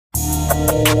Yeah,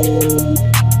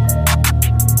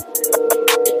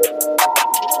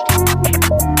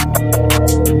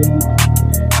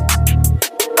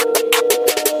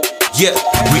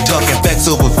 we talking facts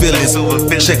over feelings.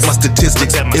 Check my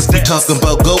statistics. If we talking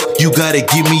about GOAT, you gotta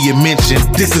give me a mention.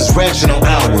 This is Rational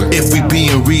Hour. If we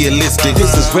being realistic,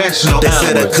 this is Rational Hour. They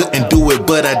said I couldn't do it,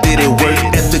 but I did it. Work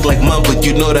ethic like mine, but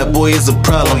you know that boy is a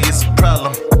problem.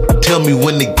 Tell me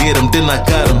when to get him, then I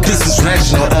got him. This is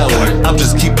Rational Hour. I'm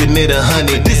just keeping it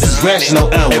 100. This is Rational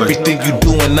Hour. Everything you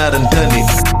doing, I done done it.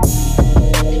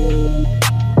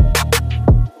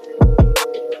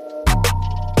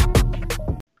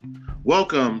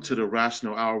 Welcome to the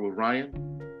Rational Hour with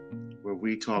Ryan, where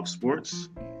we talk sports.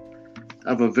 I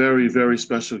have a very, very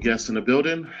special guest in the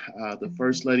building, the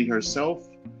First Lady herself,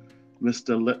 Miss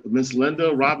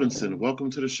Linda Robinson.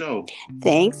 Welcome to the show.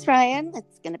 Thanks, Ryan.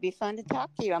 It's going to be fun to talk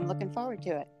to you. I'm looking forward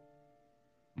to it.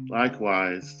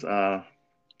 Likewise.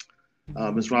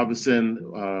 Ms.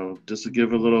 Robinson, just to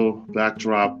give a little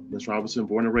backdrop, Ms. Robinson,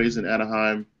 born and raised in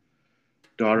Anaheim,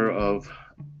 daughter of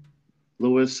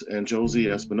Louis and Josie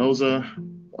Espinoza,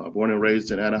 born and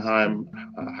raised in Anaheim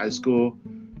High School,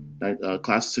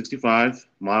 class of 65,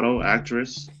 model,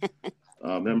 actress,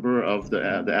 member of the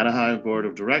Anaheim Board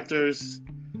of Directors.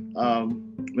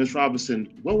 Ms. Robinson,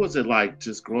 what was it like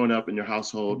just growing up in your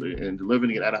household and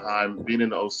living in Anaheim, being in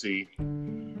the OC?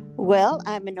 Well,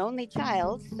 I'm an only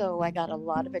child, so I got a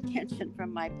lot of attention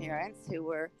from my parents, who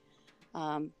were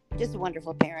just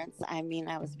wonderful parents. I mean,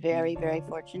 I was very, very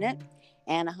fortunate.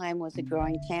 Anaheim was a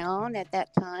growing town at that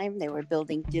time. They were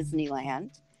building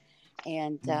Disneyland.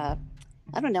 And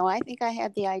I don't know, I think I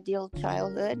had the ideal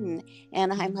childhood. And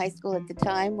Anaheim High School at the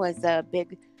time was a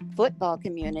big football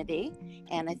community.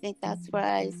 And I think that's where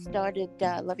I started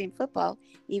loving football.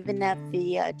 Even at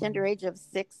the tender age of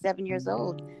 6, 7 years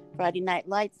old, Friday night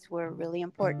lights were really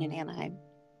important in Anaheim.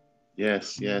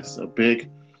 Yes, a big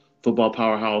football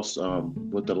powerhouse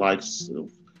with the likes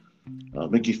of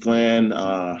Mickey Flynn,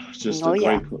 just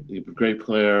great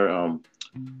player.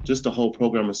 Just the whole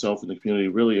program itself in the community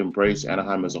really embraced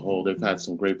Anaheim as a whole. They've had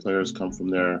some great players come from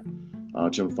there,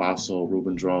 Jim Fossil,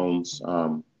 Ruben Drones,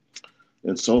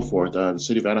 and so forth. The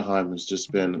city of Anaheim has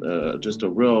just been just a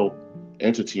real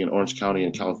entity in Orange County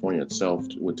and California itself,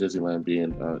 with Disneyland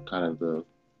being kind of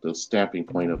the stamping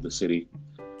point of the city.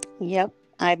 Yep,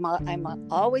 I'm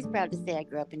always proud to say I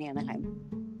grew up in Anaheim.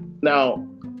 Now,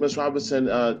 Ms. Robinson,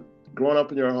 growing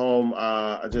up in your home,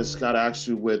 I just got to ask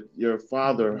you, with your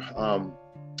father,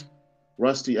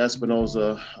 Rusty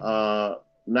Espinoza,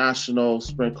 National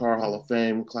Sprint Car Hall of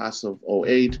Fame, class of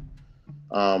 08.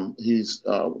 He's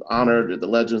honored at the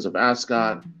Legends of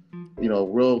Ascot,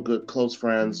 real good close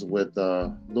friends with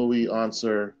Louis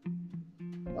Onser.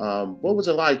 What was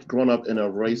it like growing up in a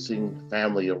racing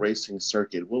family, a racing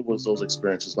circuit? What was those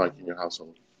experiences like in your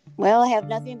household? Well, I have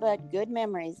nothing but good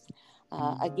memories.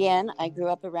 Again, I grew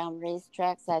up around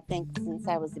racetracks, I think, since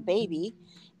I was a baby.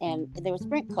 And there were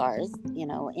sprint cars,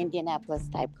 Indianapolis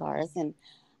type cars. And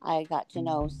I got to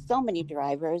know so many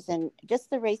drivers. And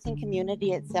just the racing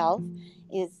community itself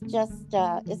is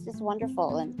it's just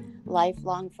wonderful. And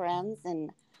lifelong friends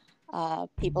and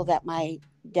people that my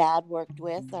dad worked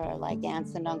with are like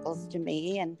aunts and uncles to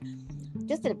me. And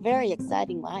just a very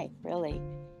exciting life, really.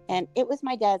 And it was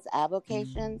my dad's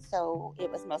avocation, so it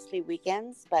was mostly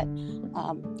weekends, but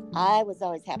I was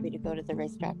always happy to go to the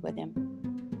racetrack with him.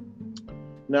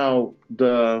 Now,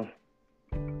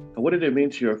 what did it mean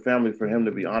to your family for him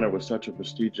to be honored with such a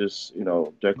prestigious,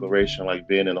 declaration, like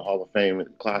being in the Hall of Fame in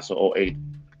class of 08?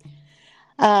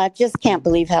 Just can't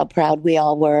believe how proud we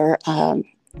all were.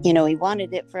 He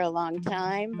wanted it for a long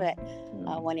time, but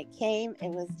when it came, it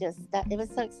was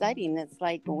so exciting. It's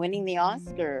like winning the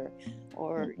Oscar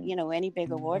or, any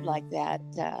big award like that.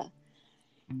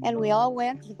 And we all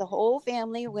the whole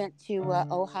family went to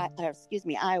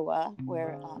Iowa,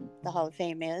 where the Hall of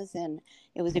Fame is. And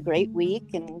it was a great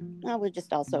week. And we're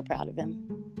just all so proud of him.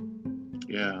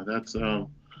 Yeah, that's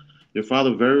your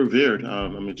father, very revered.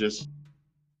 Just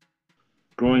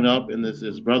growing up in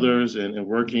his brothers and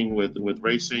working with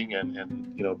racing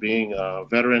and being a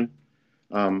veteran,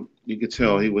 you could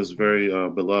tell he was very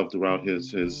beloved throughout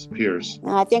his peers.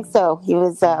 I think so. He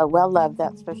was well loved,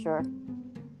 that's for sure.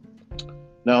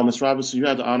 Now, Ms. Robinson, you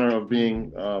had the honor of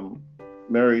being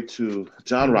married to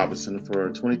John Robinson for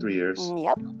 23 years.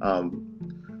 Yep.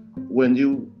 When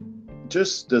you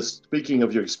speaking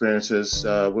of your experiences,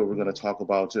 what we're going to talk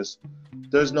about,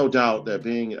 there's no doubt that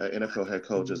being an NFL head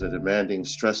coach is a demanding,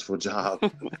 stressful job,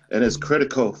 and it's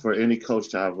critical for any coach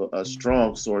to have a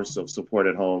strong source of support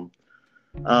at home.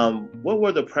 What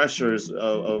were the pressures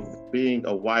of being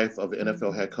a wife of an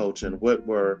NFL head coach, and what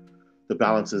were the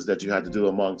balances that you had to do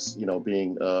amongst,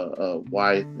 being a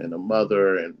wife and a mother,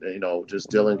 and just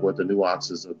dealing with the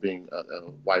nuances of being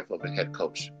a wife of a head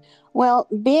coach. Well,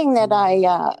 being that I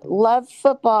loved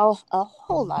football a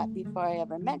whole lot before I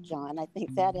ever met John, I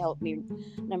think that helped me,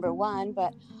 number one.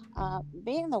 But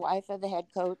being the wife of the head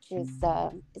coach is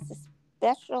a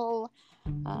special.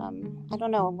 I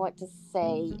don't know what to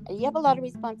say. You have a lot of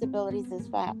responsibilities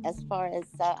as far as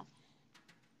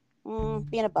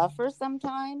being a buffer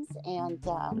sometimes, and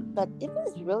but it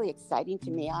was really exciting to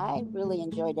me. I really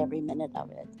enjoyed every minute of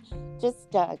it.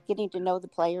 Just getting to know the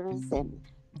players and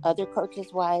other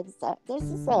coaches' wives. There's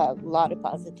just a lot of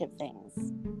positive things.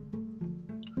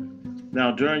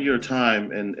 Now, during your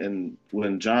time and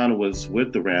when John was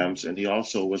with the Rams, and he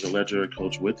also was a legendary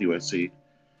coach with USC,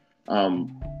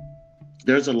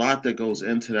 there's a lot that goes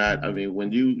into that. I mean,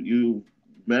 when you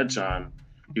met John,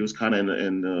 he was kind of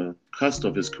in the cusp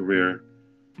of his career.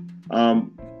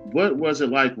 What was it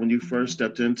like when you first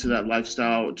stepped into that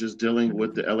lifestyle, just dealing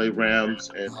with the LA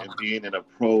Rams and being in a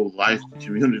pro-life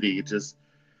community? Just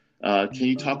can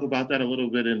you talk about that a little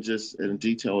bit and just in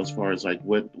detail as far as like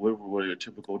what were your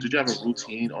typical? Did you have a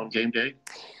routine on game day?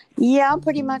 Yeah,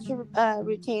 pretty much a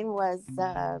routine was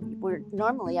we're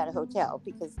normally at a hotel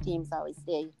because teams always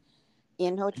stay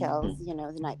in hotels, the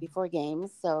night before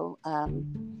games. So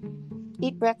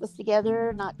eat breakfast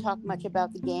together, not talk much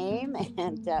about the game,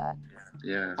 and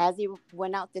as he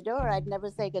went out the door, I'd never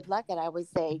say good luck, and I always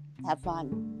say have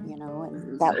fun,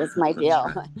 and that was my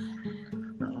deal.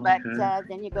 But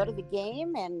then you go to the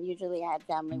game, and usually I had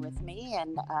family with me,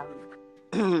 and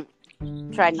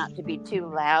tried not to be too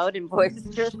loud and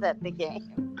boisterous at the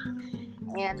game.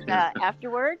 And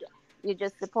afterward, you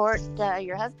just support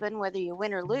your husband, whether you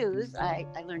win or lose. I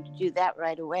learned to do that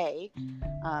right away.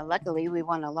 Luckily, we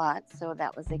won a lot, so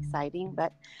that was exciting.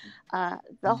 But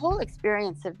the whole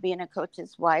experience of being a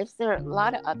coach's wife, there are a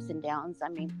lot of ups and downs. I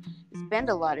mean, you spend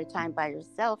a lot of time by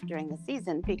yourself during the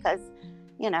season because,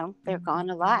 they're gone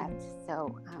a lot.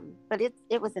 So, but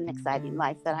it was an exciting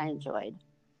life that I enjoyed.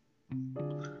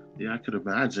 Yeah, I could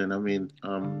imagine. I mean,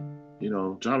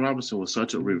 John Robinson was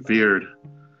such a revered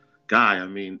guy. I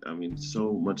mean,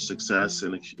 so much success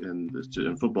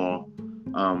in football.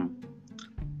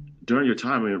 During your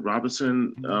time,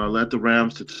 Robinson led the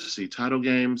Rams to see title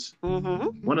games.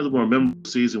 Mm-hmm. One of the more memorable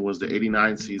seasons was the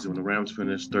 '89 season when the Rams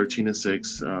finished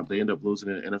 13-6. They ended up losing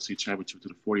the NFC Championship to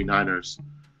the 49ers.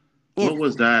 What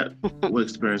was that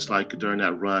experience like during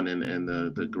that run and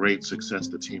the great success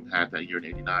the team had that year in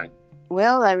 '89?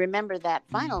 Well, I remember that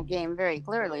final game very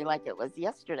clearly, like it was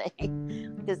yesterday.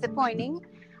 Disappointing,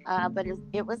 but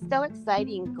it was so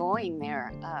exciting going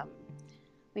there.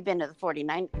 We've been to the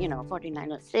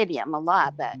 49er Stadium a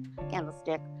lot, but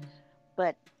Candlestick.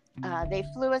 But they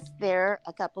flew us there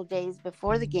a couple days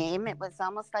before the game. It was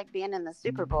almost like being in the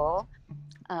Super Bowl.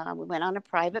 We went on a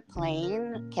private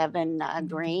plane. Kevin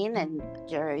Green and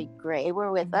Jerry Gray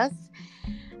were with us.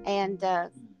 And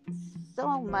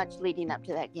so much leading up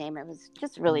to that game. It was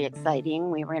just really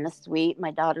exciting. We were in a suite.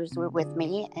 My daughters were with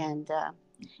me. And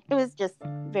it was just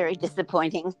very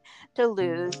disappointing to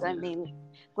lose. I mean,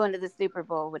 going to the Super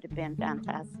Bowl would have been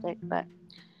fantastic. But,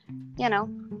 you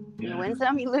win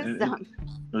some, you lose some.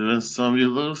 You win some, you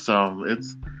lose some.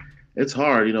 It's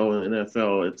hard, in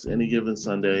NFL. It's any given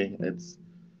Sunday. It's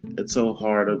so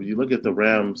hard. You look at the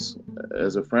Rams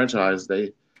as a franchise.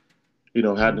 They,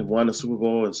 hadn't won a Super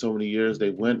Bowl in so many years.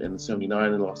 They went in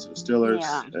 '79 and lost to the Steelers.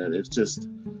 Yeah. And it's just,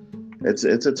 it's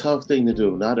a tough thing to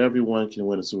do. Not everyone can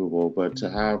win a Super Bowl, but to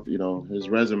have, his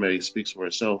resume speaks for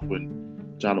itself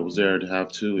when John was there to have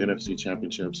 2 NFC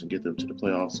championships and get them to the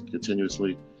playoffs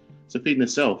continuously. It's a feat in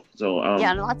itself. So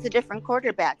and lots of different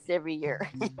quarterbacks every year.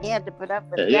 He had to put up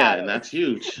with that. And that's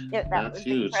huge. That's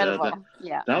huge.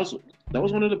 That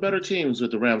was one of the better teams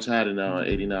that the Rams had in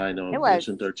 '89. It was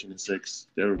 13-6.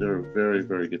 They were a very,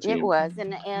 very good team. It was,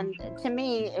 and to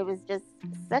me, it was just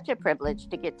such a privilege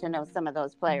to get to know some of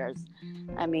those players.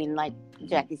 I mean, like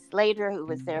Jackie Slater, who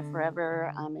was there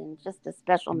forever. I mean, just a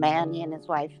special man. He and his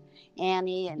wife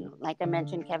Annie, and like I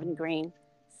mentioned, Kevin Green,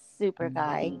 super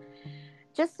guy.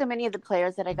 Just so many of the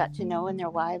players that I got to know and their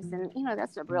wives, and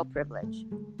that's a real privilege.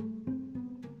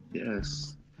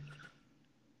 Yes.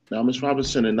 Now, Ms.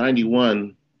 Robinson, in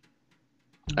 '91,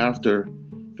 after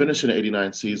finishing the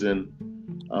 '89 season,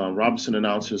 Robinson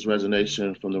announced his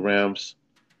resignation from the Rams.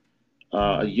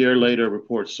 A year later,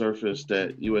 reports surfaced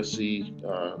that USC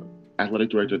athletic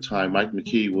director at the time, Mike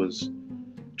McKee, was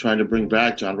trying to bring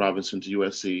back John Robinson to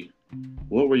USC.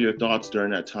 What were your thoughts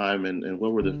during that time, and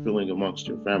what were the feeling amongst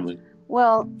your family?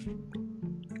 Well,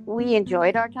 we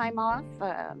enjoyed our time off,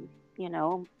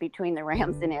 between the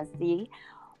Rams and SC.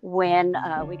 when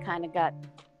we kind of got,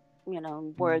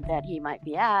 word that he might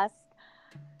be asked,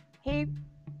 he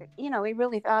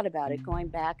really thought about it, going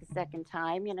back a second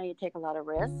time. You take a lot of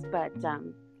risks, but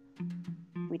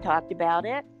we talked about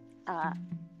it.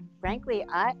 Frankly,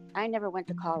 I never went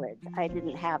to college. I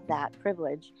didn't have that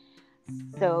privilege.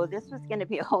 So this was going to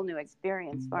be a whole new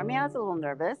experience for me. I was a little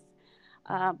nervous.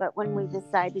 But when we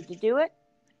decided to do it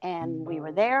and we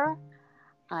were there,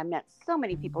 I met so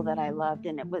many people that I loved,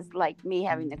 and it was like me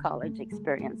having the college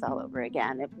experience all over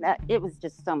again. It was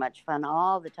just so much fun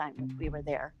all the time we were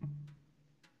there.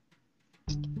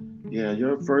 Yeah,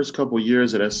 your first couple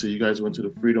years at SC, you guys went to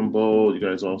the Freedom Bowl. You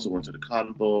guys also went to the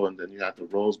Cotton Bowl, and then you had the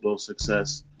Rose Bowl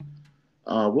success.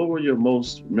 What were your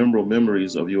most memorable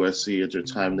memories of USC at your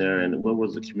time there, and what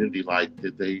was the community like?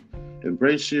 Did they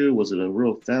embrace you? Was it a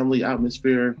real family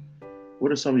atmosphere?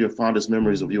 What are some of your fondest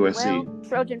memories of USC? Well,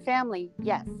 Trojan family,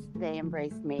 yes, they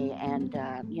embraced me. And,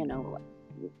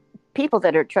 people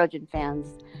that are Trojan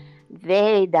fans,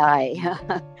 they die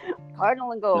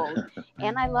cardinal and gold.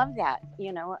 And I love that.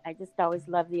 I just always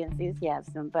love the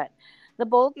enthusiasm. But the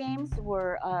bowl games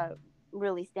were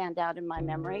really stand out in my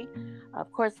memory.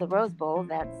 Of course, the Rose Bowl,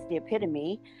 that's the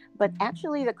epitome. But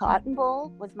actually, the Cotton Bowl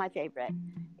was my favorite.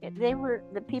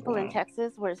 The people in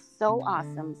Texas were so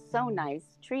awesome, so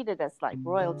nice, treated us like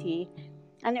royalty,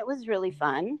 and it was really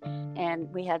fun.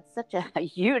 And we had such a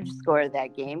huge score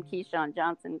that game. Keyshawn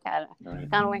Johnson kind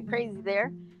of went crazy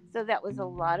there, so that was a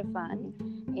lot of fun.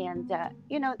 And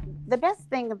the best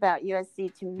thing about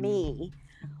USC to me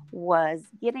was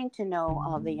getting to know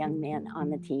all the young men on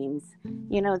the teams.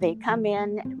 They come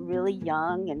in really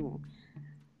young, and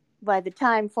by the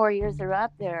time 4 years are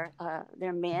up, they're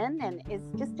men, and it's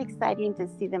just exciting to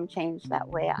see them change that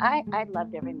way. I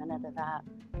loved every minute of that.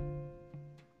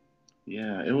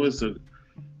 Yeah, it was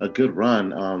a good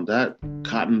run. That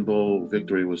Cotton Bowl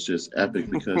victory was just epic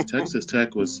because Texas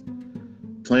Tech was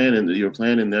playing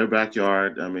in their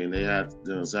backyard. I mean, they had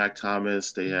Zach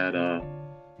Thomas, they had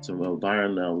some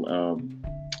Byron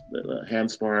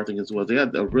Handspar, I think it was. They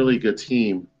had a really good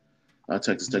team.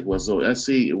 Texas Tech was. So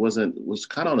SC was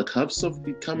kind of on the cusp of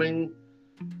becoming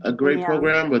a great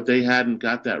program, but they hadn't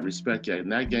got that respect yet.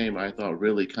 And that game, I thought,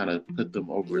 really kind of put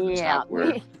them over the top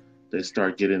where they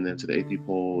start getting into the AP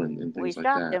poll and things like that. We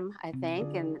stopped them, I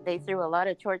think, and they threw a lot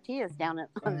of tortillas down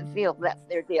on the field. That's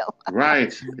their deal.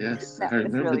 Right. Yes, I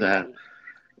remember really that. Funny.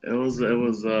 It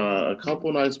was a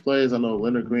couple nice plays. I know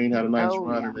Leonard Green had a nice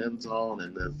run in the end zone,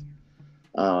 and then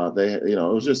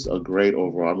it was just a great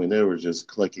overall. I mean, they were just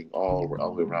clicking all the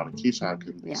way around, and Keyshawn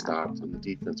couldn't be stopped, and the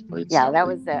defense played. Yeah,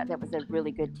 something. that was a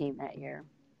really good team that year.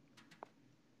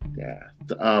 Yeah.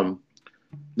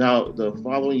 Now the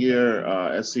following year,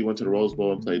 SC went to the Rose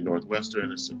Bowl and played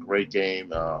Northwestern. It's a great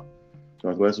game.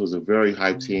 Northwestern was a very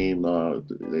hyped team. Donnell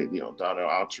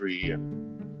Autry,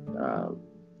 and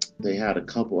they had a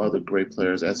couple other great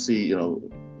players. SC,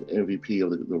 MVP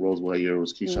of the Rose Bowl that year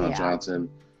was Keyshawn Johnson.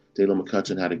 Dalen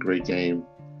McCutcheon had a great game.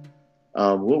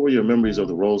 What were your memories of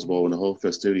the Rose Bowl and the whole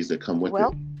festivities that come with it?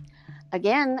 Well,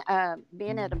 again,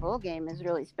 being at a bowl game is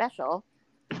really special.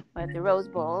 But the Rose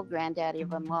Bowl, granddaddy of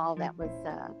them all, that was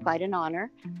quite an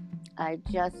honor. I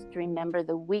just remember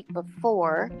the week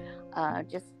before,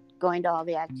 just going to all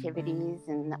the activities,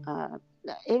 and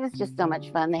it was just so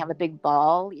much fun. They have a big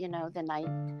ball, the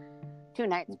 2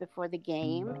 nights before the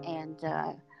game, and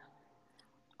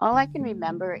all I can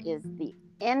remember is the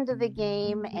end of the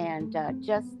game and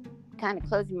just kind of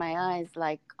closing my eyes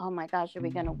like, oh my gosh, are we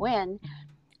going to win?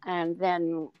 And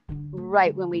then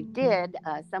right when we did,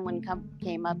 someone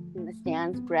came up in the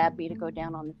stands, grabbed me to go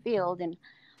down on the field, and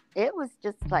it was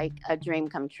just like a dream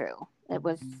come true. It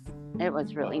was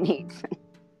really neat.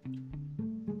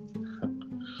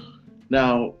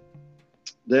 Now,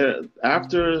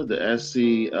 after the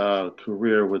SC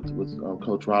career with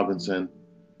Coach Robinson,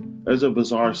 there's a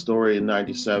bizarre story in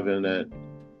 '97 that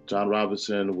John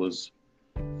Robinson was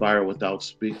fired without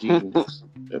speaking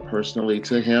personally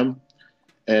to him.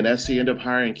 And SC ended up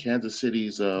hiring Kansas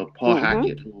City's Paul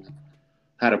Hackett, who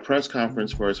had a press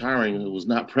conference for his hiring, who was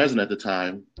not present at the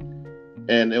time.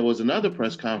 And it was another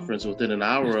press conference within an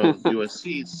hour of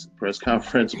USC's press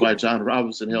conference by John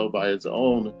Robinson, held by his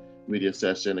own media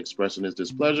session, expressing his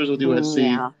displeasures with USC.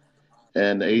 Yeah.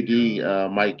 And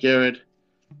AD Mike Garrett.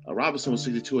 Robinson was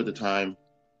 62 at the time.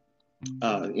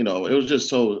 It was just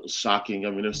so shocking.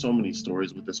 I mean, there's so many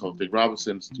stories with this whole thing.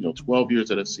 Robinson's, 12 years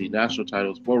at SC, national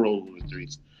titles, 4 Rose Bowl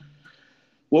victories.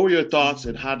 What were your thoughts,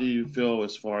 and how do you feel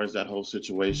as far as that whole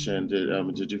situation?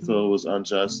 Did you feel it was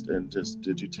unjust, and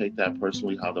did you take that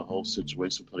personally, how the whole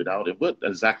situation played out, and what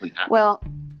exactly happened? Well,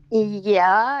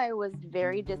 Yeah, I was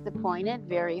very disappointed,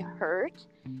 very hurt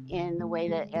in the way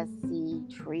that SC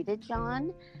treated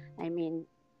John. I mean,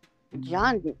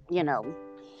 John,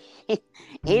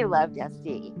 he loved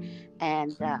SC,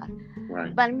 and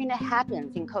Right. but I mean, it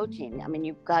happens in coaching. I mean,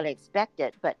 you've got to expect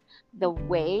it, but the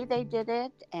way they did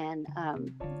it, and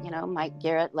Mike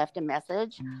Garrett left a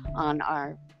message on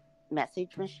our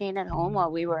message machine at home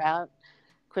while we were out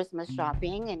Christmas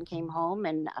shopping, and came home,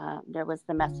 and there was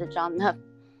the message on the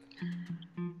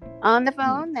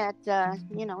phone that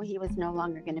he was no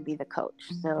longer going to be the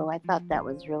coach. So I thought that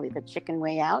was really the chicken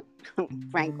way out,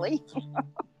 frankly.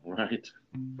 Right.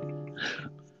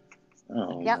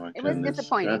 Oh Yeah, my it was goodness,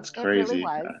 disappointing. that's It really crazy.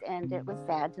 was, and it was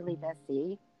sad to leave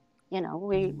SC.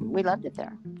 We loved it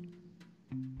there.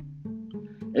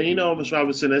 And Ms.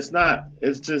 Robinson,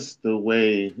 it's just the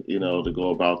way, to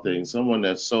go about things. Someone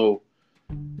that's so,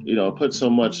 put so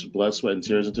much blood, sweat, and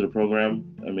tears into the program.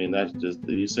 I mean, that's just,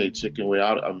 you say chicken way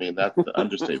out. I mean, that's the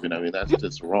understatement. I mean, that's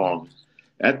just wrong.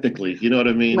 Ethically, you know what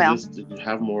I mean? Well, Just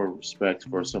have more respect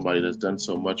for somebody that's done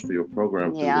so much for your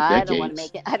program through yeah, the I don't want to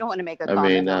decades. make it. I don't want to make a I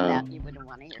comment mean, on that. You wouldn't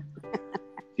want to hear.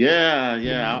 yeah.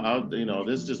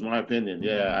 This is just my opinion.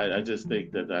 Yeah, I just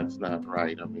think that that's not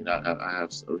right. I mean, I have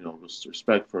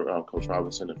respect for Coach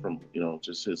Robinson and from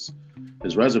just his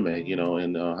resume,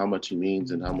 and how much he means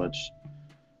and how much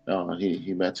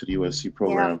he meant to the USC Yeah,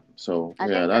 program. So I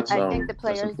yeah, think that's the that's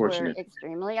players were unfortunate.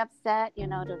 extremely upset,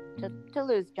 to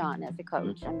lose John as a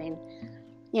coach. I mean,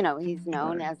 he's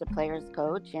known Right. as a player's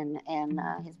coach, and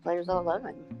his players all love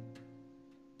him.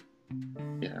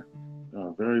 Yeah.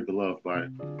 Very beloved by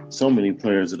so many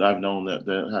players that I've known that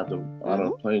have the honor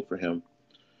Hmm. of playing for him.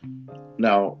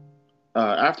 Now,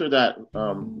 after that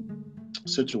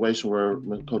situation where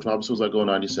Coach Robinson was let go in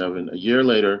 '97, a year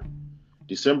later,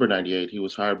 December '98, he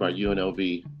was hired by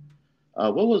UNLV.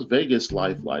 What was Vegas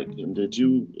life like? And did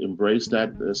you embrace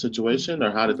that situation,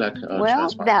 or how did that Well,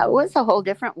 transpire? that was a whole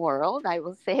different world, I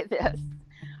will say this.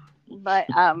 But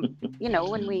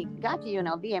when we got to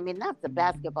UNLV, I mean, that's a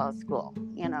basketball school.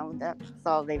 That's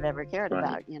all they've ever cared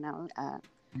Right. about.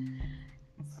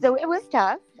 So it was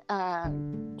tough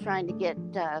trying to get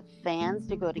fans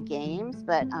to go to games,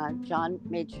 but John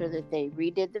made sure that they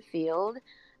redid the field,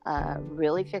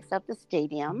 really fixed up the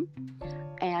stadium,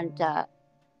 and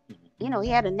he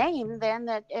had a name then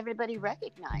that everybody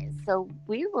recognized. So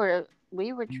we were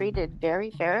treated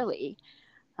very fairly.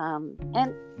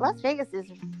 And Las Vegas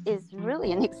is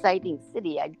really an exciting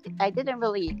city. I didn't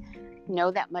really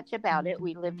know that much about it.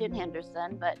 We lived in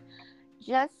Henderson, but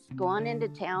just going into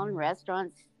town,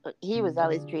 restaurants, he was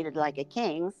always treated like a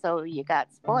king, so you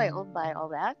got spoiled by all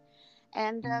that.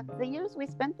 And the years we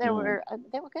spent there were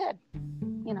good,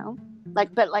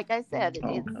 but like I said,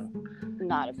 it's Okay.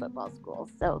 not a football school,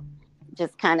 so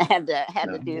just kind of had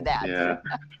to do that. Yeah.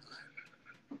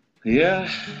 Yeah,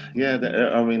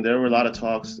 yeah. I mean, there were a lot of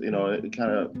talks. It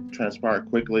kind of transpired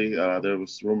quickly. There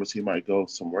was rumors he might go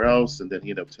somewhere else, and then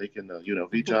he ended up taking the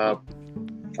UNLV job.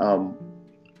 Um,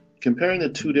 Comparing the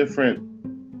two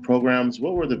different programs,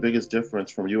 what were the biggest difference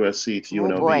from USC to Oh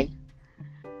UNLV? boy.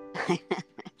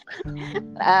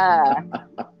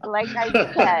 Like I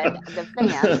said, the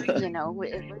fans,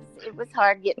 it was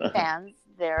hard getting fans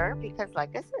there because, like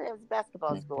I said, it was a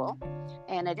basketball school,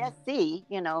 and at SC,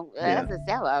 Yeah. that's a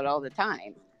sellout all the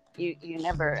time. You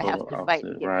never have Total to fight to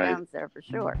opposite, get right? fans there for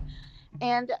sure.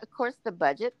 And of course, the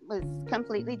budget was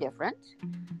completely different.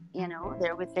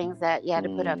 There were things that you had to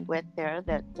put up with there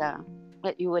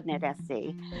that you wouldn't at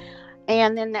SC.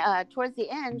 And then towards the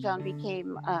end, John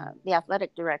became the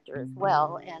athletic director as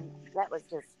well, and that was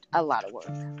just a lot of work.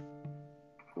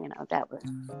 That was.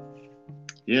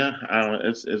 Yeah,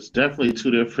 it's definitely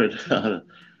two different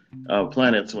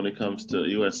planets when it comes to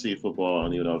USC football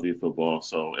and UNLV football.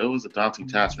 So it was a daunting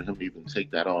task for him to even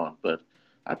take that on. But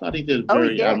I thought he did Oh, he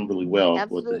very did. admirably well with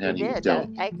the Absolutely hand he was did. dealt.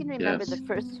 I can remember the Yes.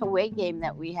 first away game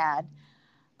that we had.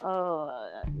 Oh,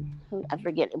 I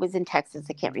forget. It was in Texas.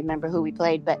 I can't remember who we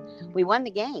played, but we won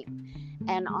the game.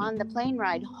 And on the plane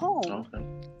ride home, Okay.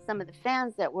 some of the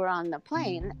fans that were on the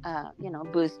plane,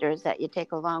 boosters that you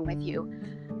take along with you,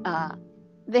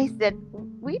 they said,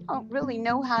 we don't really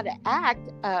know how to act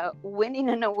winning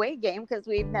an away game because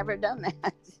we've never done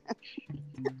that.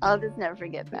 I'll just never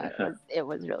forget that. Yeah. It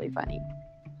was really funny.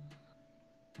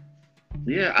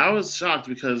 Yeah, I was shocked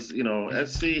because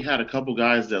SC had a couple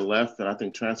guys that left and I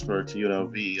think transferred to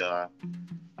UNLV.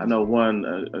 I know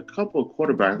a couple of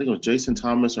quarterbacks. I think it was Jason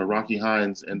Thomas or Rocky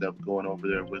Hines ended up going over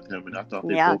there with him, and I thought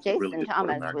they Yeah, both were really Jason good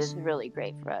Thomas quarterbacks. was really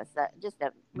great for us. Just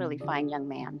a really fine young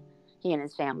man. He and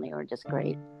his family were just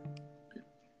great.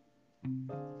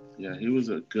 Yeah, he was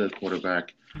a good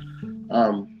quarterback.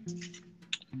 Um,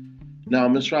 Now,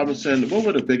 Miss Robinson, what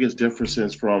were the biggest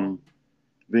differences from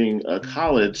being a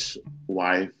college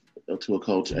wife to a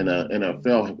coach and a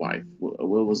NFL wife?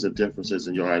 What was the differences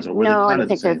in your eyes, or were they No, I kind don't of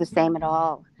the think they're same? the same at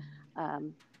all.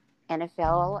 Um,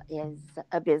 NFL is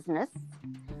a business,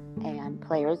 and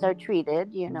players are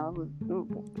treated,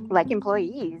 like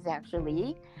employees,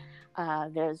 actually.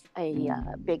 There's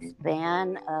a big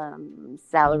span,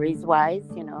 salaries wise.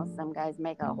 Some guys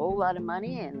make a whole lot of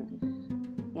money, and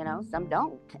some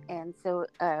don't. And so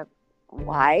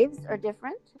wives are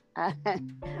different.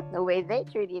 The way they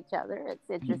treat each other, it's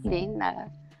interesting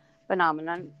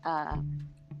phenomenon.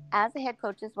 As a head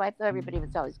coach's wife, though, everybody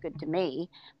was always good to me.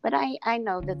 But I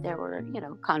know that there were,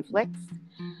 conflicts.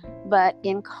 But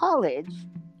in college,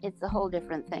 it's a whole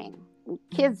different thing.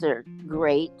 Kids are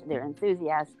great. They're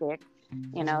enthusiastic.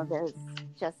 There's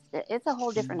it's a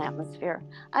whole different atmosphere.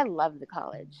 I love the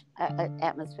college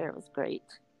atmosphere. It was great.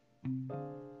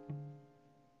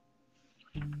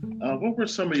 What were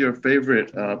some of your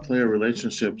favorite player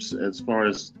relationships as far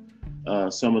as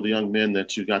some of the young men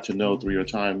that you got to know through your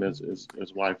time as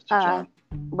wife to John?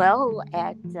 Well,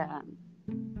 at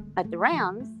the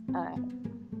Rams,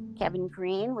 Kevin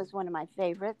Green was one of my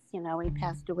favorites. He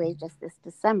passed away just this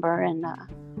December, and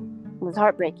it was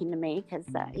heartbreaking to me because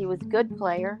he was a good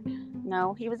player.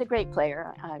 No, he was a great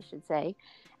player, I should say,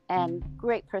 and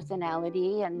great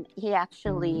personality. And he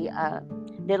actually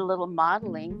did a little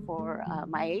modeling for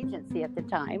my agency at the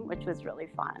time, which was really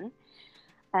fun.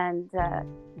 And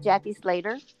Jackie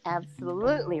Slater,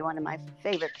 absolutely one of my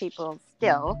favorite people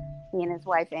still. He and his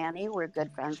wife Annie were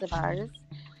good friends of ours.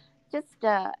 Just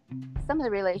some of the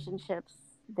relationships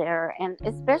there, and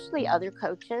especially other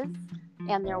coaches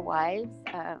and their wives.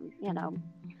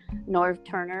 Norv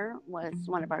Turner was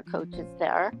one of our coaches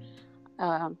there,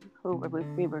 who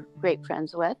we were great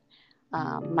friends with.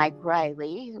 Mike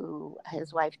Riley, who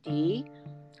his wife Dee.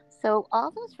 So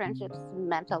all those friendships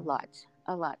meant a lot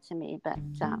to me. But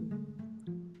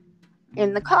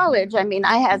in the college,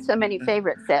 I had so many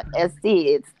favorites at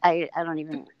SC. I don't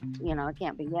even, I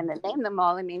can't begin to name them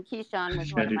all. Keyshawn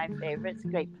was one of my favorites,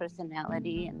 great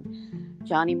personality, and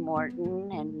Johnny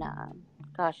Morton, and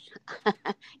gosh,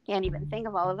 can't even think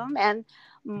of all of them. And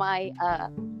my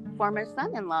former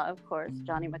son-in-law, of course,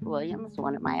 Johnny McWilliams,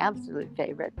 one of my absolute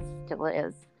favorites, still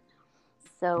is.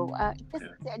 So I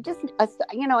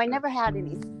never had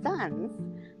any sons.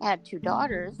 I had 2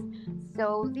 daughters.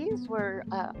 So these were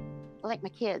like my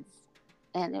kids.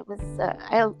 And it was,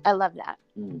 I love that.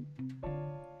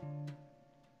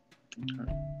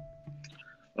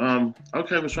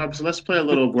 Okay, Ms. Robinson, let's play a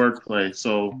little wordplay.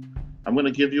 So I'm going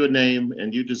to give you a name,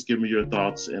 and you just give me your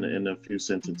thoughts in a few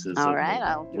sentences. All right,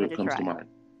 I'll give it a comes try. to mind.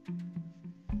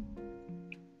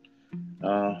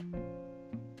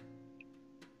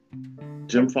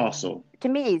 Jim Fossil. To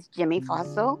me, he's Jimmy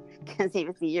Fossil, because he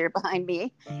was a year behind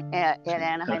me at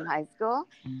Anaheim High School.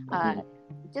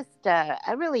 Just a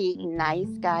really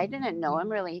nice guy. I didn't know him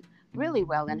really, really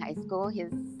well in high school.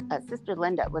 His sister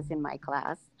Linda was in my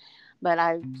class. But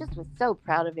I just was so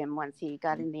proud of him once he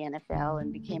got in the NFL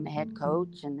and became a head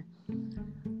coach, and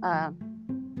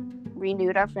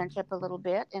renewed our friendship a little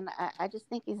bit. And I just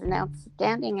think he's an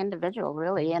outstanding individual,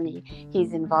 really. And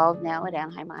he's involved now at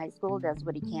Anaheim High School, does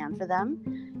what he can for them,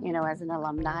 as an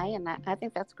alumni. And I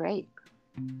think that's great.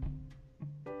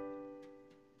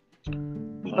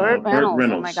 Burt Reynolds.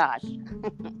 Oh my gosh.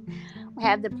 We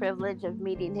had the privilege of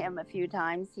meeting him a few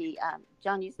times.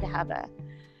 John used to have a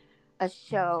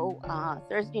show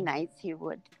Thursday nights. He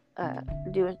would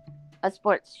do a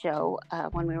sports show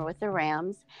when we were with the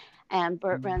Rams, and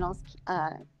Burt Reynolds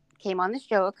came on the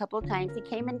show a couple of times. He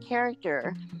came in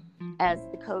character as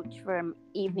the coach from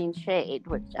Evening Shade,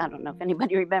 which I don't know if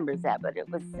anybody remembers that, but it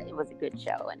was a good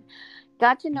show, and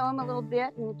got to know him a little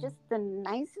bit. And just the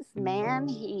nicest man.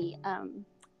 He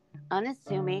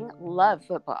unassuming, loved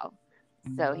football.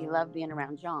 So he loved being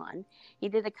around John. He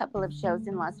did a couple of shows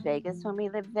in Las Vegas when we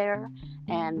lived there.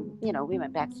 And, we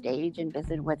went backstage and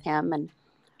visited with him. And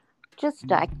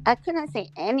just, I couldn't say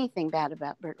anything bad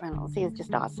about Burt Reynolds. He was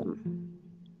just awesome.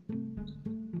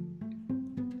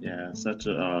 Yeah, such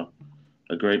a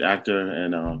great actor,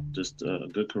 and just a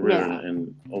good career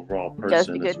and overall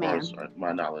person as far as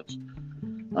my knowledge.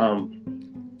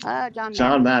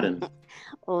 John Madden.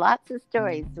 Lots of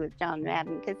stories with John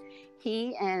Madden, because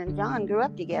he and John grew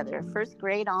up together, first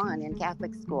grade on in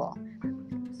Catholic school.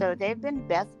 So they've been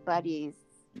best buddies,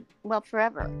 well,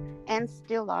 forever, and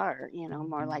still are,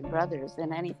 more like brothers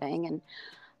than anything.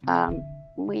 And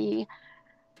we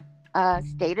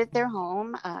stayed at their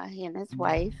home, he and his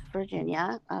wife,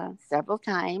 Virginia, several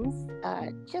times.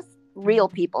 Just real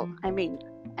people.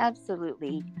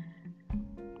 Absolutely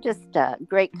just a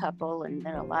great couple, and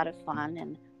they're a lot of fun.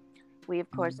 And we, of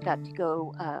course, got to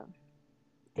go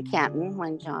to Canton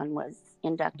when John was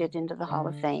inducted into the Hall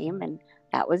of Fame, and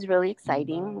that was really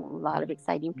exciting. A lot of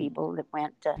exciting people that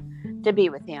went to be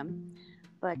with him.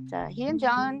 But he and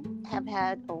John have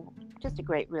had just a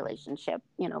great relationship,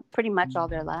 pretty much all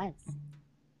their lives.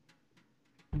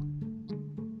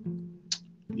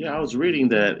 Yeah, I was reading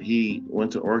that he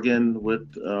went to Oregon with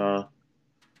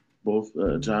both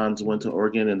Johns went to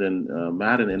Oregon, and then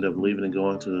Madden ended up leaving and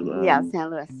going to San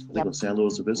Luis. San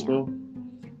Luis Obispo.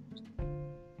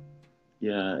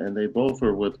 Yeah, and they both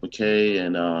were with McKay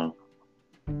and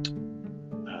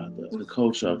the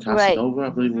coach Casanova, right. I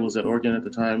believe, was at Oregon at the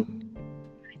time.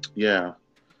 Yeah,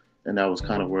 and that was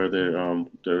kind of where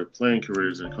their playing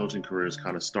careers and coaching careers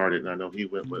kind of started. And I know he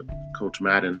went with Coach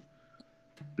Madden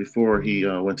before he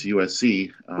went to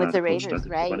USC with the Raiders,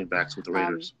 right? Running backs with the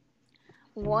Raiders.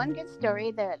 One good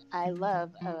story that I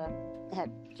love had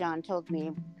John told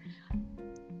me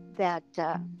that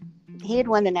he had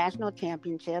won the national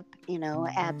championship,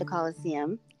 at the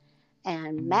Coliseum,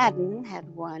 and Madden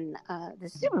had won the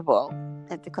Super Bowl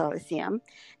at the Coliseum,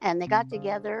 and they got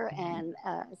together and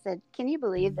said, "Can you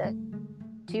believe that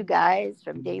two guys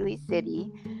from Daly City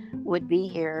would be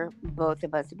here, both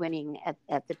of us winning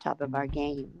at the top of our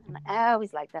game?" And I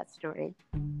always like that story.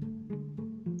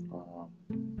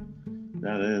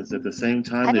 That is at the same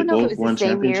time they both won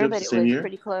championships the same year.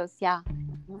 Pretty close, yeah.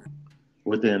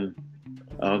 Within,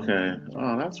 okay,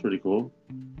 oh, that's pretty cool.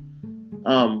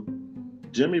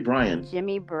 Jimmy Bryan,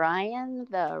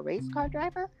 the race car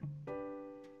driver.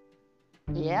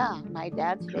 Yeah, my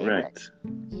dad's correct.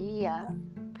 Favorite.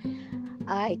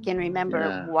 I can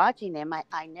remember watching him.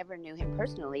 I never knew him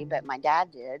personally, but my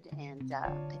dad did, and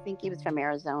I think he was from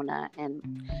Arizona, and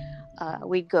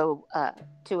we'd go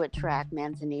to a track,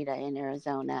 Manzanita in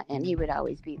Arizona, and he would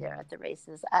always be there at the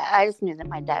races. I just knew that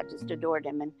my dad just adored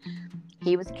him, and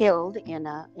he was killed in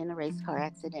a race car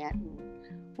accident. And,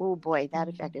 oh boy, that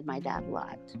affected my dad a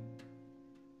lot.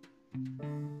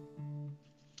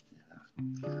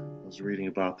 I was reading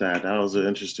about that. That was an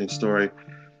interesting story.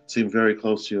 Seemed very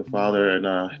close to your father,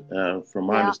 and from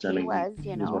my understanding, he was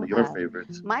one of your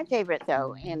favorites. My favorite,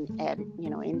 though, in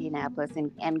Indianapolis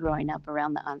and growing up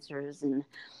around the Unsers and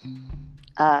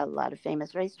a lot of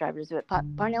famous race drivers. But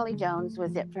Parnelli Jones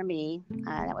was it for me.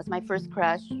 That was my first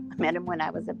crush. I met him when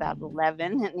I was about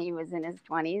 11, and he was in his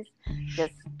 20s,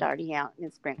 just starting out in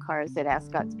sprint cars at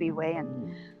Ascot Speedway.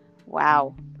 And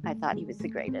wow, I thought he was the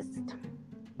greatest.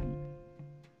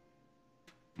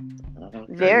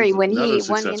 When he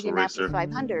won the Indianapolis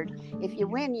 500, if you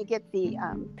win, you get the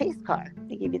pace car.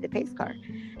 They give you the pace car.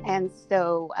 And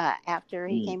so after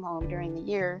he came home during the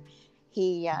year,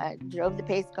 he drove the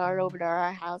pace car over to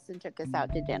our house and took us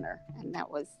out to dinner. And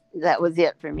that was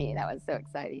it for me. That was so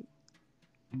exciting.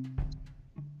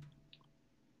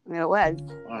 It was.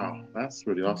 Wow, that's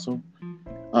pretty awesome.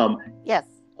 Yes.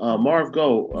 Marv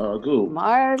Goo.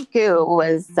 Marv Goo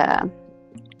was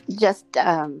just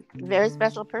a very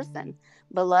special person,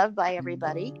 beloved by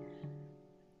everybody.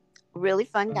 Really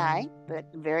fun guy, but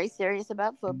very serious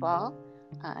about football.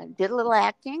 Did a little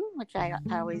acting, which I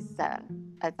always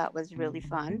I thought was really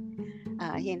fun.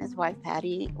 He and his wife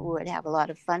Patty would have a lot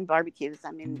of fun barbecues.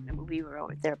 I mean, we were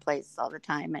over at their place all the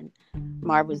time, and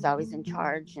Marv was always in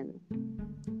charge, and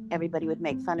everybody would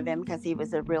make fun of him because he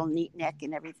was a real neat neck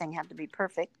and everything had to be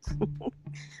perfect.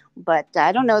 But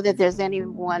I don't know that there's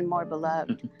anyone more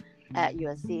beloved at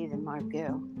USC than Marv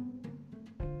Goo.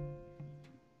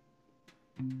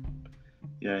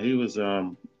 Yeah, he was.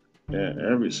 So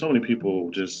many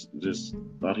people just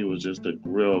thought he was just a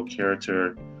real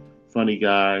character, funny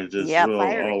guy, just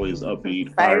always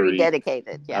upbeat, fiery,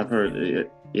 dedicated. Yeah, I've heard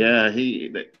it. Yeah,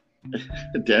 he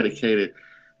dedicated,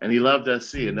 and he loved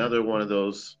SC. Another one of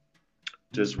those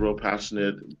just real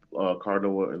passionate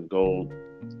Cardinal and Gold,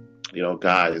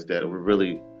 guys that were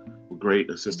really great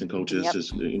assistant coaches,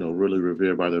 just really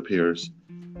revered by their peers.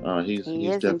 He's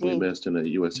definitely missed in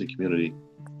the USC community.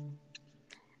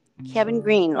 Kevin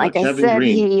Green, like I said,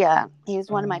 he is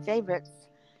one of my favorites.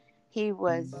 He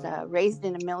was raised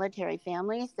in a military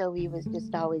family, so he was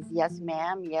just always yes,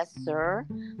 ma'am, yes, sir,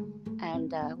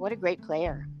 and what a great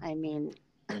player. I mean,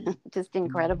 just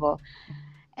incredible.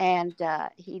 And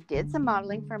he did some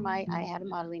modeling for I had a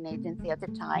modeling agency at the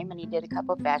time, and he did a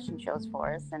couple of fashion shows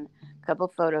for us and a couple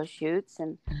of photo shoots.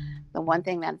 And the one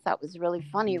thing that I thought was really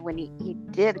funny, when he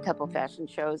did a couple of fashion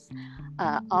shows,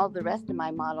 all the rest of my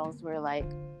models were like,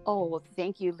 "Oh,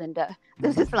 thank you, Linda.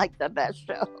 This is like the best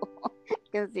show,"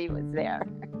 because he was there.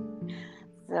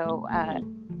 So I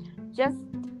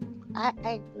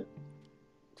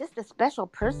just a special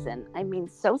person. I mean,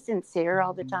 so sincere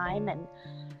all the time, and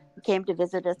came to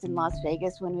visit us in Las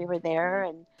Vegas when we were there,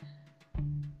 and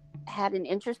had an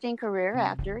interesting career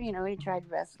after. You know, he tried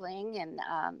wrestling, and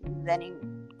then he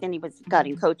got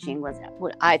in coaching. Was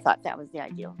what I thought that was the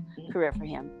ideal career for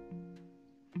him.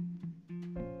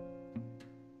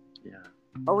 Yeah.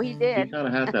 Oh, he did. He kind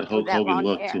of had that Hulk that Hogan long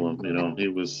look hair. to him. You know, he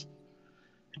was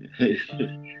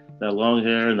that long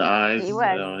hair and the eyes. He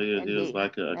was. You know, he was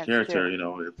like a That's character. true. You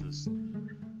know, it was.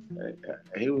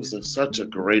 He was such a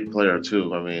great player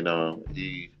too. I mean,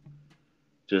 he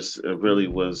just really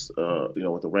was. You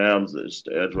know, with the Rams, just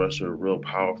the edge rusher, real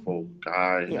powerful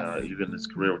guy. Yes. Even his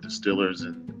career with the Steelers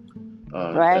and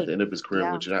Right. at the end of his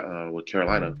career Yeah. with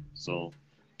Carolina. So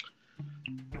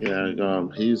yeah,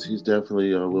 he's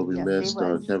definitely will be Yes, he missed.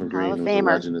 was. Kevin Hall Green of was a Famer.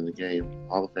 legend in the game,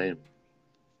 Hall of Fame.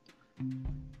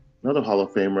 Another Hall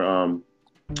of Famer.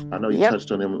 I know you Yep.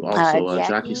 touched on him also.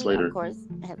 Jackie Slater. of course,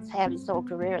 has had his whole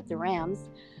career at the Rams,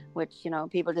 which, you know,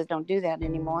 people just don't do that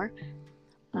anymore.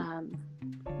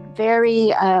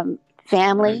 Very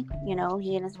family. You know,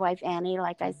 he and his wife Annie,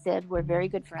 like I said, were very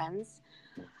good friends.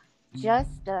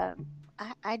 Just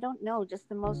I don't know, just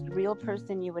the most real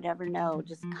person you would ever know.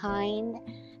 Just kind,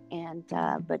 and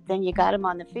but then you got him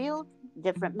on the field,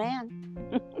 different man.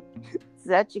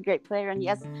 Such a great player. And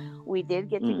yes, we did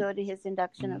get to go to his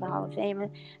induction of the Hall of Fame.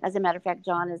 As a matter of fact,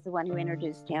 John is the one who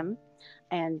introduced him.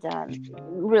 And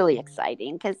really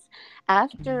exciting, because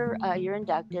after you're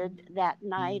inducted, that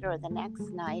night or the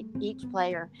next night, each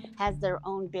player has their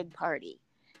own big party.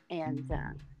 And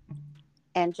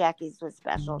Jackie's was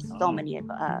special. So many of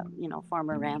you know,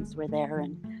 former Rams were there,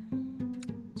 and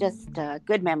just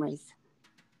good memories.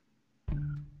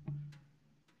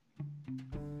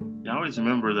 I always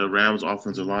remember the Rams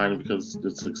offensive line because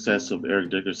the success of Eric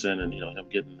Dickerson and, you know, him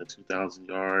getting the 2,000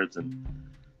 yards and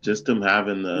just them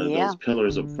having those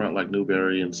pillars up front like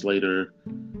Newberry and Slater.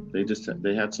 They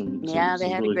had some they had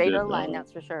really a great good O-line,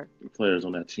 that's for sure. Players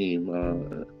on that team.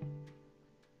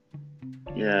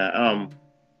 Gene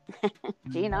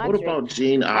Autry. What about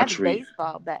Gene Autry? I had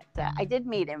baseball, but I did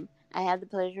meet him. I had the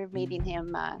pleasure of meeting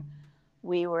him.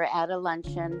 We were at a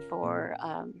luncheon for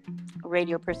a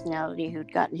radio personality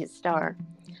who'd gotten his star,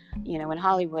 you know, in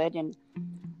Hollywood. And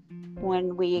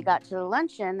when we got to the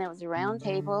luncheon, there was a round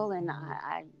table, and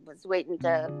I was waiting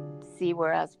to see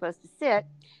where I was supposed to sit.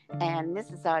 And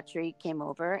Mrs. Autry came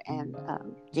over, and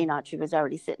Gene Autry was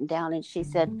already sitting down, and she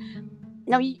said,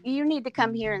 "No, you need to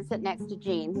come here and sit next to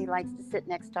Gene. He likes to sit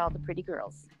next to all the pretty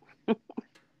girls."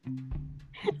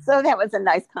 So that was a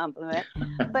nice compliment.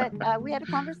 But we had a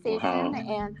conversation,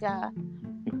 and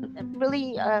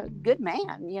really a good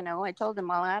man. You know, I told him,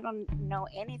 well, I don't know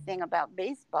anything about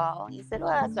baseball. He said, well,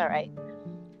 that's all right.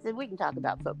 He said, we can talk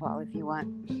about football if you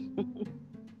want.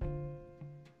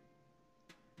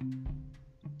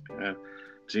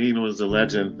 Gene was a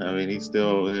legend. I mean, he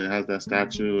still has that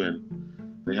statue, and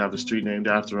they have a street named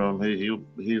after him.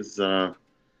 He's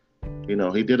you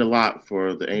know, he did a lot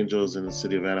for the Angels in the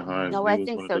city of Anaheim. No, I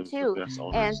think so too.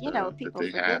 And, you know, people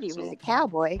forget he was a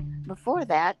cowboy before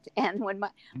that. And when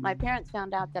my parents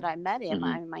found out that I met him,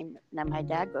 my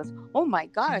dad goes, "Oh my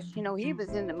gosh, you know, he was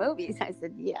in the movies." I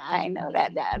said, "Yeah, I know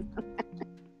that, Dad."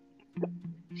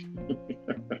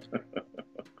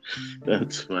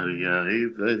 That's funny. Yeah,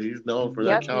 he's known for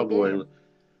that cowboy.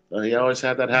 He always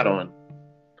had that hat on.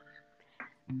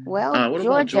 Well,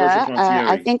 Georgia,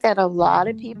 I think that a lot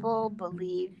of people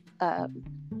believe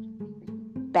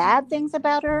bad things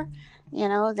about her, you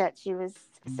know, that she was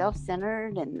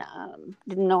self-centered and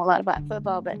didn't know a lot about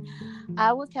football. But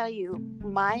I will tell you,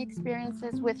 my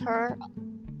experiences with her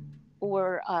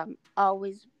were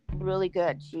always really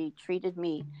good. She treated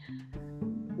me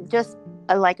just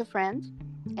like a friend.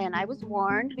 And I was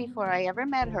warned before I ever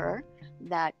met her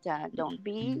that don't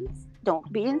be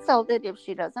insulted if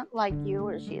she doesn't like you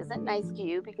or she isn't nice to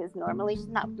you, because normally she's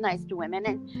not nice to women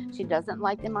and she doesn't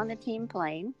like them on the team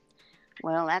plane.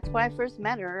 Well, that's where I first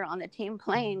met her, on the team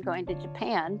plane going to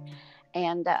Japan,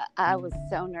 and I was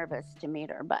so nervous to meet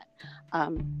her. But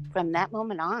from that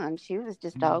moment on, she was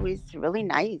just always really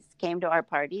nice, came to our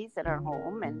parties at our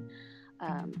home, and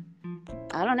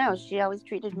I don't know, she always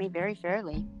treated me very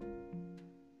fairly.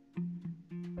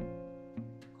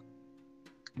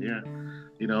 Yeah,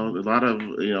 you know, a lot of,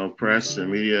 you know, press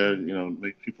and media, you know,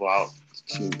 make people out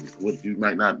to what you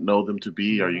might not know them to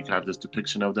be, or you have this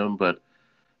depiction of them, but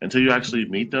until you actually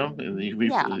meet them and you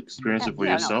experience it for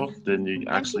yourself, then you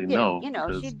actually know. You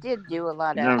know, she did do a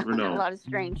lot of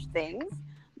strange things,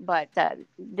 but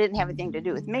didn't have anything to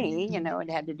do with me. You know, it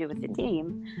had to do with the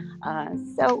team.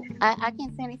 So I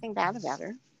can't say anything bad about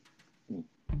her.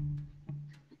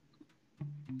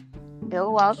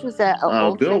 Bill Walsh was an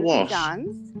old Bill friend of Walsh.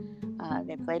 John's.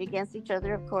 They played against each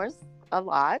other, of course, a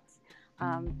lot.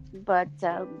 But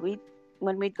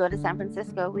when we'd go to San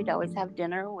Francisco, we'd always have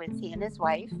dinner with he and his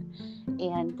wife.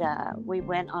 And we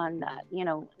went on,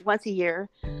 once a year,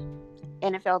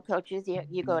 NFL coaches,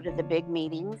 you go to the big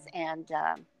meetings, and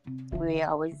we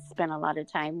always spent a lot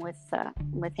of time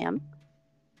with him.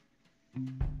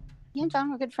 He and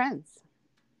John were good friends.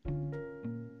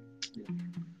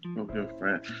 Oh, good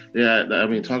friend. Yeah, I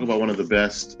mean, talk about one of the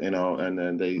best, and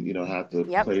then they, have to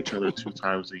play each other 2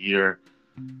 times a year.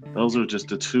 Those are just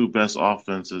the 2 best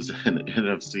offenses in the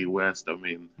NFC West. I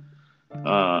mean,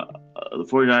 the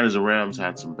 49ers and Rams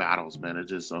had some battles, man. It's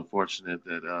just unfortunate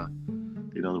that,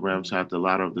 the Rams had a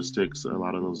lot of the sticks, a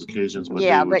lot of those occasions, but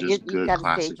they were just good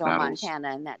classic Joe battles.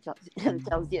 Montana, and that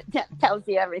tells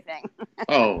you everything.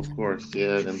 Oh, of course,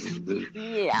 yeah. And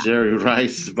Jerry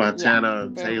Rice,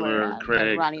 Montana, Taylor,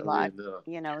 Craig, Ronnie Lott. Of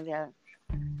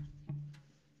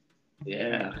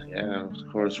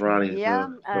course, Ronnie,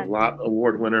 the Lott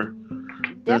Award winner.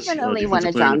 Definitely one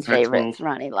of John's favorites,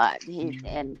 Ronnie Lott.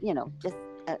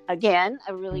 Again,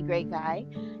 a really great guy.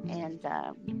 And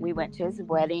we went to his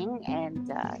wedding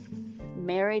and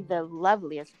married the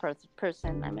loveliest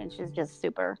person. I mean, she's just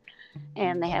super.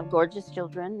 And they have gorgeous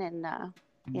children. And,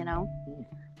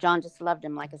 John just loved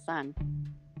him like a son.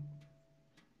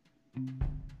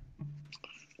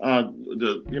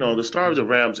 The star of the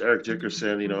Rams, Eric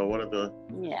Dickerson, he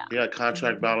had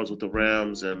contract battles with the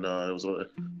Rams, and I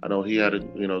know he had a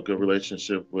good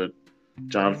relationship with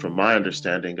John, from my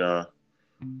understanding.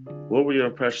 What were your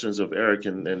impressions of Eric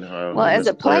and how? Well, as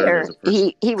a player,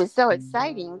 he was so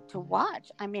exciting to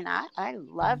watch. I mean, I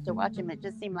loved to watch him. It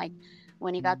just seemed like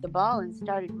when he got the ball and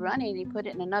started running, he put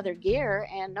it in another gear,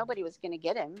 and nobody was going to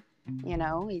get him.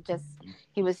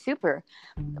 He was super.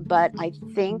 But I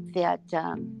think that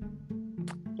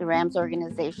the Rams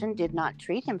organization did not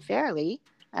treat him fairly.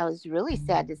 I was really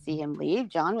sad to see him leave.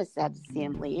 John was sad to see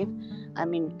him leave. I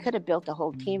mean, could have built a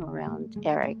whole team around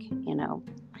Eric,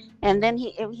 And then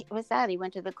it was sad. He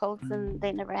went to the Colts, and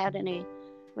they never had any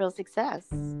real success.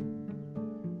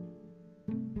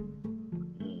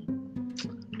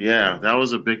 Yeah, that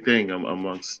was a big thing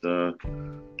amongst, some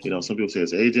people say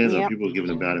it's agents, or people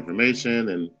giving him bad information,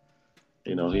 and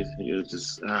he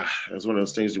just it was one of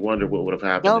those things you wonder what would have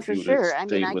happened. Oh, for sure. I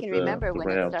mean, I can remember when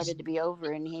it started to be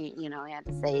over, and he had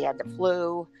to say he had the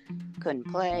flu, couldn't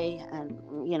play, and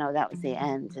that was the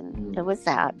end, and it was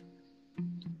sad.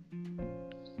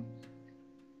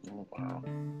 Oh, wow.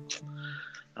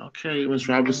 Okay, Ms.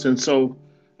 Robinson. So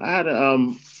I had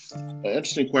an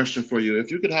interesting question for you.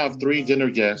 If you could have 3 dinner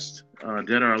guests,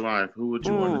 dead or alive, who would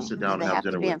you want to sit down and have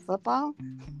dinner with? Do they have to be in football?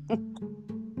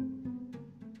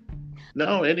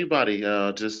 No, anybody.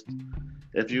 Just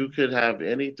if you could have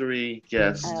any 3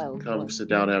 guests come sit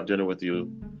down and have dinner with you,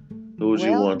 who would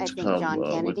you want to come John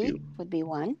Kennedy with you? Would be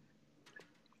one,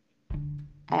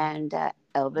 and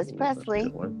Elvis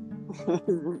Presley,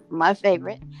 my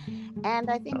favorite, and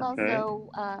I think also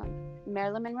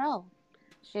Marilyn Monroe.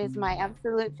 She's my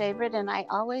absolute favorite, and I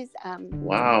always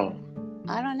wow.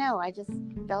 I don't know. I just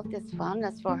felt this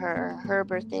fondness for her. Her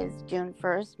birthday is June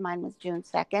 1st. Mine was June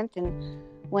 2nd. And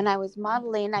when I was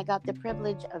modeling, I got the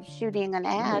privilege of shooting an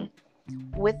ad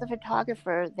with a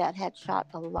photographer that had shot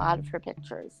a lot of her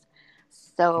pictures.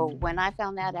 So when I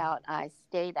found that out, I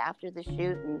stayed after the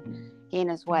shoot, and he and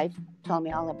his wife told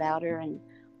me all about her. And,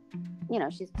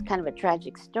 she's kind of a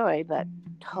tragic story, but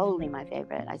totally my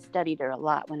favorite. I studied her a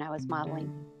lot when I was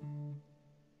modeling.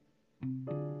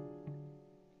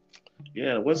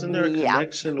 Yeah, wasn't there a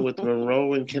connection with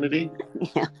Monroe and Kennedy?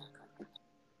 Yeah.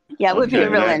 Yeah, it would be a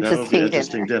real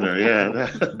interesting dinner. Yeah.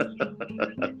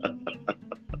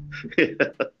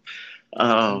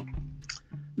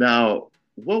 Now,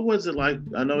 what was it like?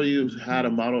 I know you had a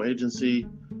model agency.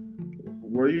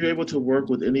 Were you able to work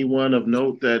with anyone of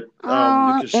note that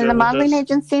you could share in the modeling with us?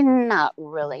 agency? Not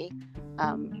really.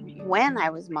 When I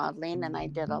was modeling, and I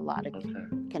did a lot of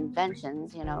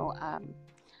conventions,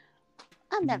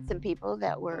 I met some people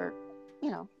that were,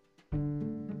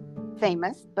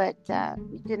 famous, but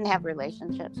didn't have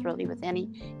relationships really with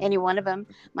any one of them.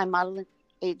 My modeling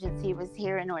agency was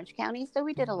here in Orange County, so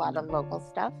we did a lot of local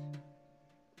stuff.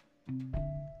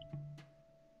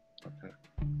 Okay.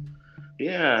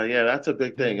 Yeah, that's a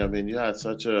big thing. I mean, you had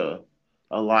such a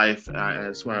life.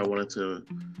 That's why I wanted to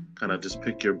kind of just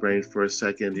pick your brain for a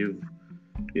second. You've,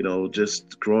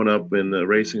 just grown up in a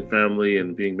racing family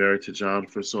and being married to John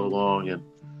for so long, and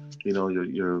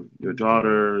your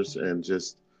daughters and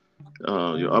just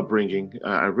your upbringing.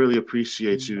 I really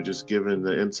appreciate you just giving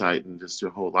the insight and just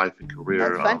your whole life and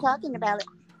career. It's fun talking about it.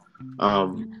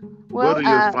 What Well, are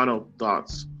your final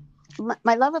thoughts?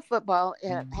 my love of football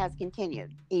has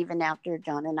continued even after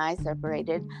John and I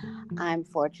separated. I'm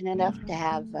fortunate enough to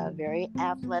have very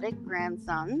athletic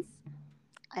grandsons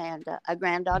and a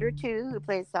granddaughter too who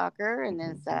plays soccer and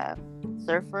is a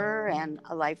surfer and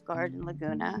a lifeguard in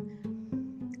Laguna.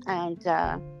 And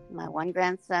my one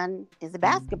grandson is a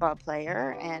basketball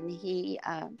player, and he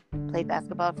played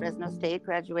basketball at Fresno State,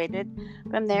 graduated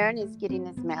from there, and he's getting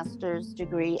his master's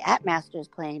degree at Masters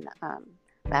playing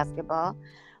basketball.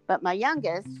 But my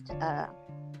youngest,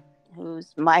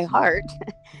 who's my heart,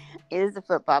 is a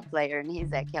football player, and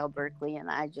he's at Cal Berkeley, and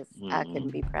I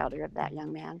couldn't be prouder of that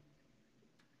young man.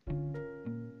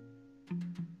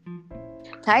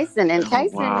 Tyson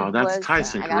Wow, that's was,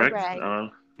 Tyson, I gotta correct?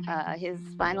 brag, his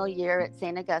final year at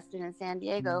St. Augustine in San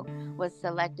Diego was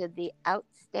selected the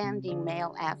outstanding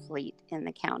male athlete in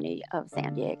the county of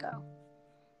San Diego.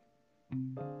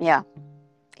 Yeah,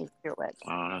 he sure was.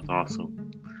 Wow, that's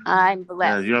awesome. I'm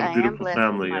blessed. You have a I am beautiful blessed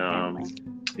family. with my family.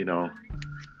 You know,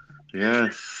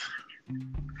 yes.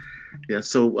 Yeah.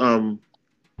 So,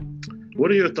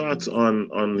 what are your thoughts on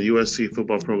the USC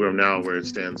football program now, where it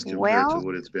stands compared to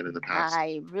what it's been in the past?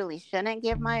 I really shouldn't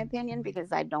give my opinion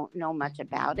because I don't know much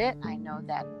about it. I know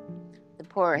that the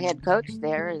poor head coach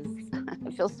there is,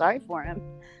 I feel sorry for him.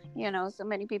 You know, so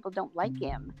many people don't like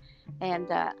him.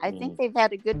 And I think they've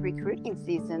had a good recruiting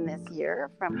season this year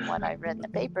from what I read in the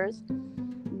papers.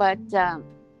 But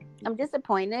I'm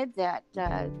disappointed that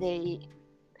they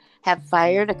have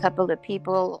fired a couple of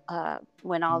people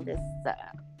when all this,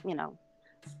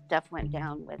 stuff went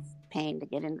down with paying to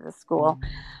get into the school.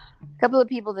 A couple of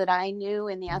people that I knew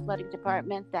in the athletic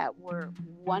department that were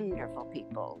wonderful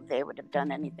people. They would have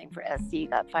done anything for SC,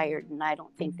 got fired, and I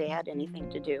don't think they had anything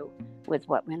to do with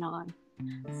what went on.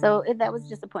 So that was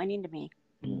disappointing to me.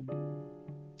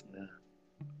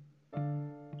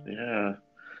 Yeah.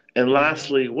 And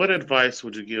lastly, what advice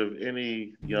would you give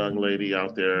any young lady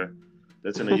out there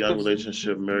that's in a young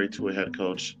relationship, married to a head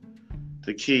coach?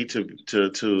 The key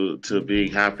to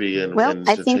being happy and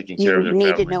I to think taking care of their you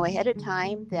need family. to know ahead of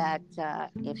time that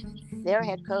if they're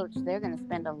head coach, they're going to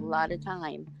spend a lot of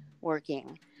time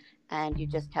working, and you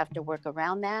just have to work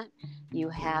around that. You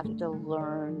have to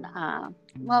learn.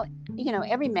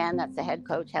 Every man that's a head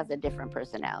coach has a different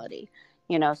personality.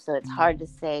 So it's hard to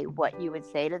say what you would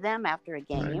say to them after a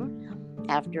game,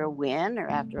 after a win, or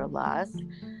after a loss.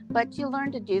 But you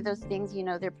learn to do those things. You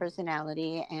know their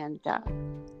personality, and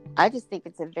I just think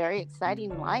it's a very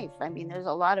exciting life. I mean, there's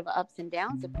a lot of ups and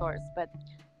downs, of course, but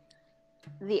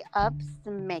the ups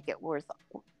make it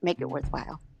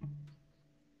worthwhile.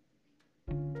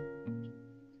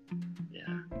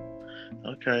 Yeah.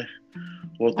 Okay.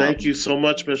 Well, thank you so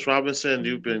much, Ms. Robinson.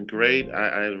 You've been great.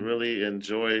 I really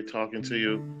enjoy talking to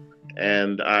you,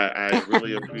 and I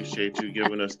really appreciate you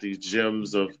giving us these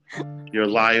gems of your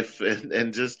life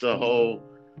and just the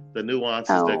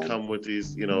nuances that come with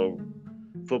these,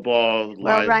 football,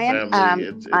 life, Ryan,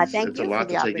 family. thank It's a you lot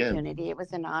for the to take in. opportunity. It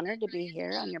was an honor to be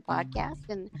here on your podcast,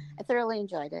 and I thoroughly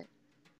enjoyed it.